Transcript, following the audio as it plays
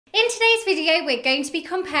In today's video, we're going to be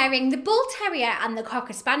comparing the Bull Terrier and the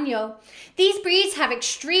Cocker Spaniel. These breeds have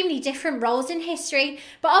extremely different roles in history,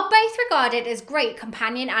 but are both regarded as great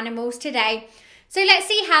companion animals today. So let's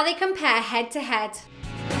see how they compare head to head.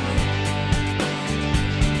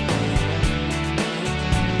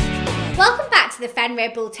 Welcome back to the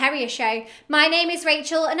Fenrir Bull Terrier Show. My name is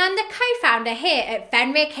Rachel and I'm the co-founder here at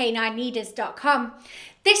FenrirCanineLeaders.com.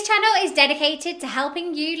 This channel is dedicated to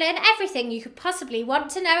helping you learn everything you could possibly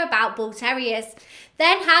want to know about Bull Terriers,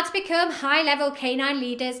 then how to become high-level canine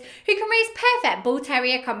leaders who can raise perfect Bull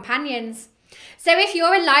Terrier companions. So if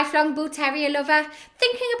you're a lifelong Bull Terrier lover,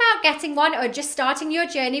 thinking about getting one or just starting your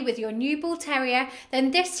journey with your new Bull Terrier,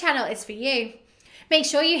 then this channel is for you. Make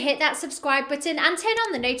sure you hit that subscribe button and turn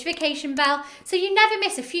on the notification bell so you never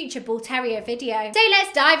miss a future Bull Terrier video. So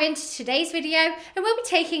let's dive into today's video and we'll be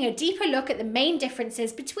taking a deeper look at the main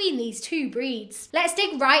differences between these two breeds. Let's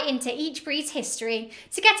dig right into each breed's history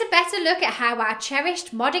to get a better look at how our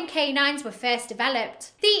cherished modern canines were first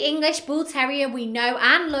developed. The English Bull Terrier we know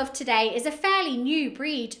and love today is a fairly new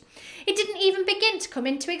breed. It didn't even begin to come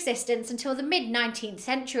into existence until the mid-19th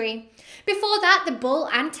century. Before that, the Bull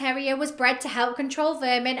and Terrier was bred to help control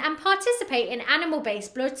vermin and participate in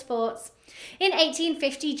animal-based blood sports. In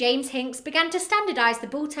 1850, James Hinks began to standardise the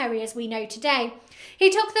Bull Terriers we know today. He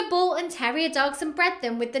took the Bull and Terrier dogs and bred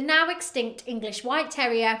them with the now extinct English White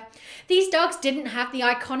Terrier. These dogs didn't have the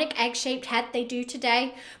iconic egg-shaped head they do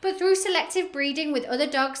today, but through selective breeding with other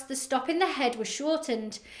dogs, the stop in the head was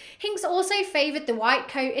shortened. Hinks also favoured the white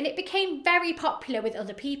coat and it became very popular with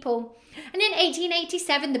other people. And in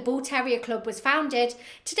 1887, the Bull Terrier Club was founded.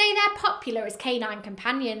 Today they're popular as canine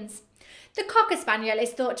companions. The Cocker Spaniel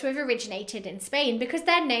is thought to have originated in Spain because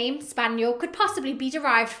their name, Spaniel, could possibly be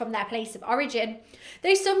derived from their place of origin,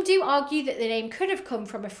 though some do argue that the name could have come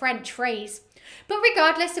from a French phrase. But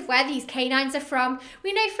regardless of where these canines are from,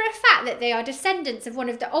 we know for a fact that they are descendants of one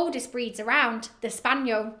of the oldest breeds around, the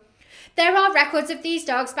Spaniel. There are records of these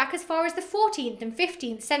dogs back as far as the 14th and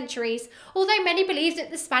 15th centuries, although many believe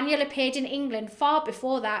that the Spaniel appeared in England far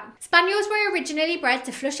before that. Spaniels were originally bred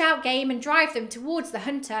to flush out game and drive them towards the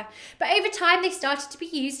hunter, but over time they started to be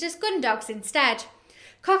used as gun dogs instead.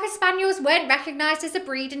 Cocker Spaniels weren't recognised as a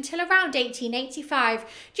breed until around 1885,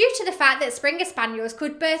 due to the fact that Springer Spaniels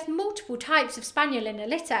could birth multiple types of Spaniel in a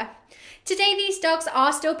litter. Today these dogs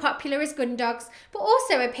are still popular as gun dogs, but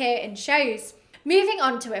also appear in shows. Moving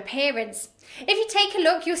on to appearance. If you take a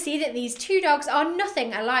look, you'll see that these two dogs are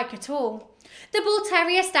nothing alike at all. The Bull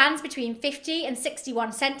Terrier stands between 50 and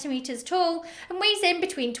 61 centimetres tall and weighs in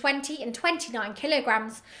between 20 and 29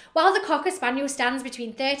 kilograms, while the Cocker Spaniel stands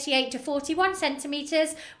between 38 to 41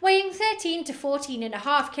 centimetres, weighing 13 to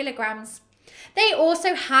 14.5 kilograms. They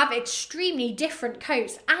also have extremely different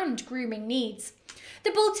coats and grooming needs. The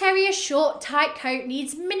Bull Terrier's short, tight coat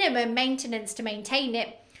needs minimum maintenance to maintain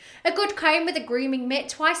it. A good comb with a grooming mitt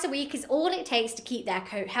twice a week is all it takes to keep their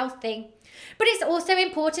coat healthy. But it's also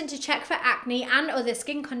important to check for acne and other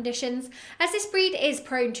skin conditions, as this breed is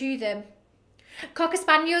prone to them. Cocker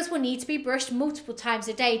Spaniels will need to be brushed multiple times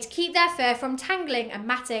a day to keep their fur from tangling and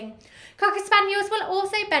matting. Cocker Spaniels will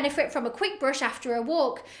also benefit from a quick brush after a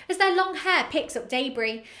walk, as their long hair picks up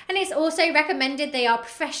debris, and it's also recommended they are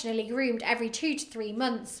professionally groomed every 2 to 3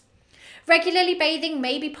 months. Regularly bathing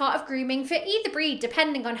may be part of grooming for either breed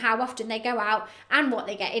depending on how often they go out and what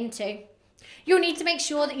they get into. You'll need to make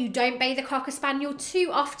sure that you don't bathe a Cocker Spaniel too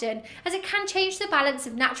often, as it can change the balance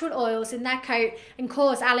of natural oils in their coat and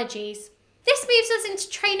cause allergies. This moves us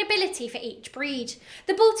into trainability for each breed.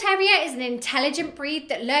 The Bull Terrier is an intelligent breed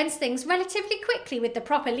that learns things relatively quickly with the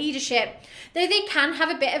proper leadership, though they can have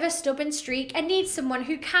a bit of a stubborn streak and need someone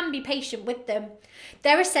who can be patient with them.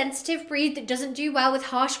 They're a sensitive breed that doesn't do well with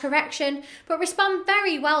harsh correction, but respond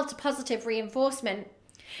very well to positive reinforcement.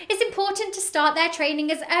 It's important to start their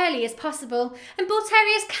training as early as possible, and Bull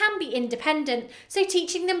Terriers can be independent, so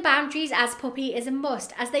teaching them boundaries as puppy is a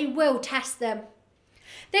must, as they will test them.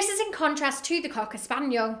 This is in contrast to the Cocker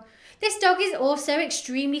Spaniel. This dog is also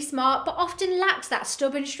extremely smart, but often lacks that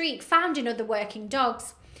stubborn streak found in other working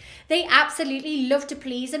dogs. They absolutely love to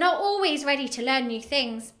please and are always ready to learn new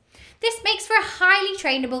things. This makes for a highly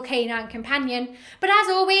trainable canine companion, but as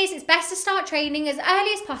always, it's best to start training as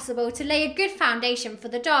early as possible to lay a good foundation for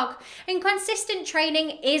the dog, and consistent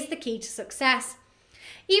training is the key to success.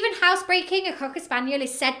 Even housebreaking a Cocker Spaniel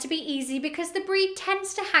is said to be easy because the breed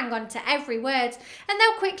tends to hang on to every word, and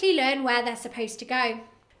they'll quickly learn where they're supposed to go.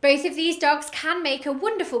 Both of these dogs can make a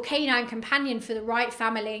wonderful canine companion for the right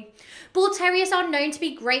family. Bull Terriers are known to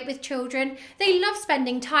be great with children. They love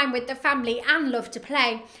spending time with the family and love to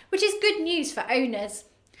play, which is good news for owners.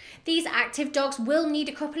 These active dogs will need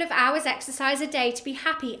a couple of hours exercise a day to be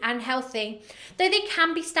happy and healthy, though they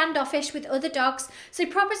can be standoffish with other dogs, so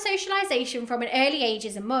proper socialisation from an early age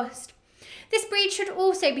is a must. This breed should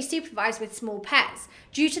also be supervised with small pets.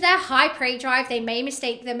 Due to their high prey drive, they may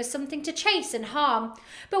mistake them as something to chase and harm.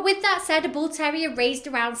 But with that said, a Bull Terrier raised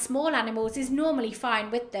around small animals is normally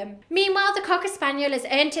fine with them. Meanwhile, the Cocker Spaniel has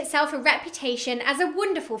earned itself a reputation as a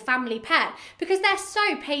wonderful family pet because they're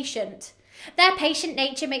so patient. Their patient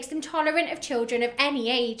nature makes them tolerant of children of any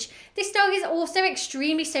age. This dog is also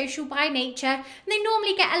extremely social by nature, and they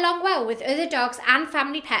normally get along well with other dogs and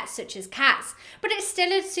family pets such as cats, but it's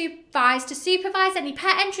still advised to supervise any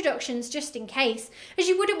pet introductions just in case, as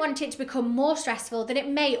you wouldn't want it to become more stressful than it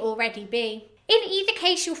may already be. In either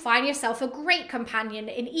case, you'll find yourself a great companion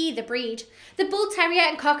in either breed. The Bull Terrier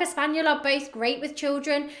and Cocker Spaniel are both great with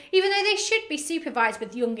children, even though they should be supervised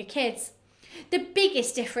with younger kids. The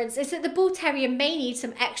biggest difference is that the Bull Terrier may need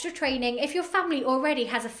some extra training if your family already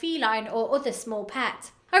has a feline or other small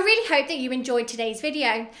pet. I really hope that you enjoyed today's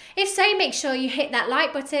video. If so, make sure you hit that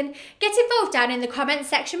like button, get involved down in the comments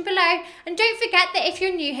section below, and don't forget that if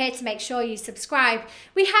you're new here to make sure you subscribe.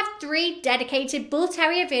 We have 3 dedicated Bull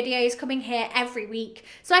Terrier videos coming here every week,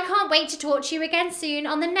 so I can't wait to talk to you again soon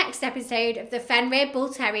on the next episode of the Fenrir Bull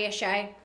Terrier Show.